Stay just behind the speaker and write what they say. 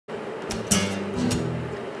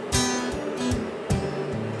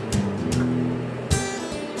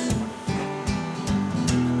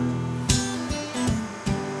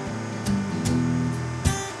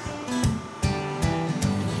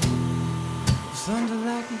thunder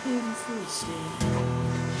like a hidden footstep,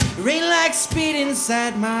 rain like speed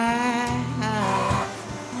inside my heart.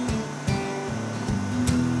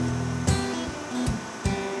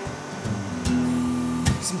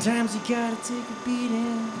 Sometimes you gotta take a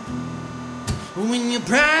beating when your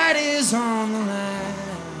pride is on the line.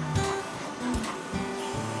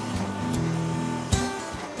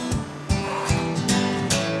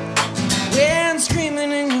 When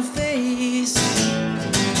screaming in your face,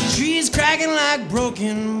 trees cracking like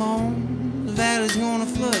broken bone. The valley's gonna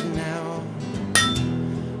flood now,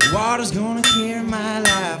 water's gonna carry my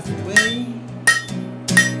life away.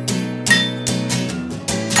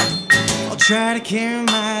 I'll try to carry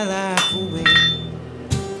my life away.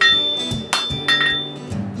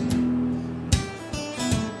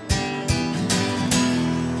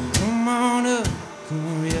 Come on up,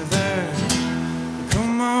 come river,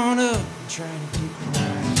 come on up, try to keep it right.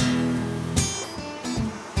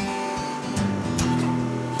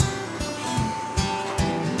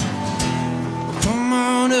 Come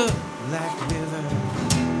on up, like a river,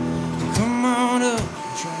 come on up,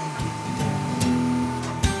 try to keep it down.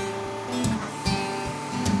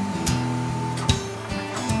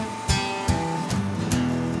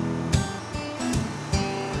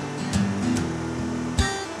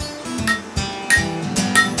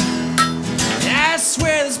 I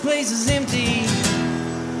swear this place is empty,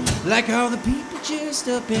 like all the people just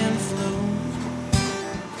up and flow.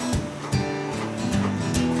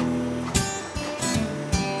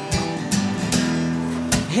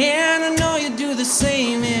 And I know you do the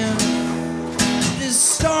same if this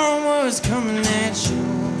storm was coming at you.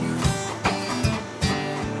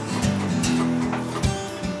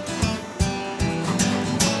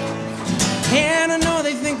 And I know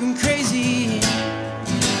they think I'm crazy,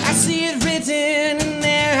 I see it written in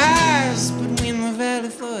their eyes. But when the valley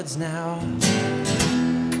floods now,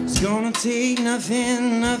 it's gonna take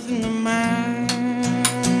nothing to mind.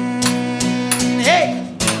 Hey!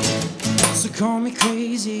 So call me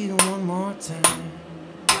crazy one more time.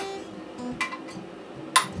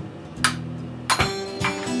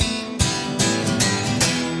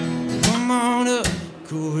 Come on up,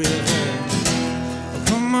 cool river,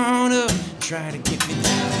 come on up, try to get me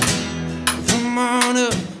down. Come on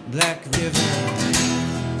up, Black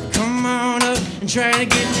River, come on up and try to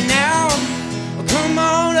get me now. Come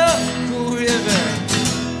on up.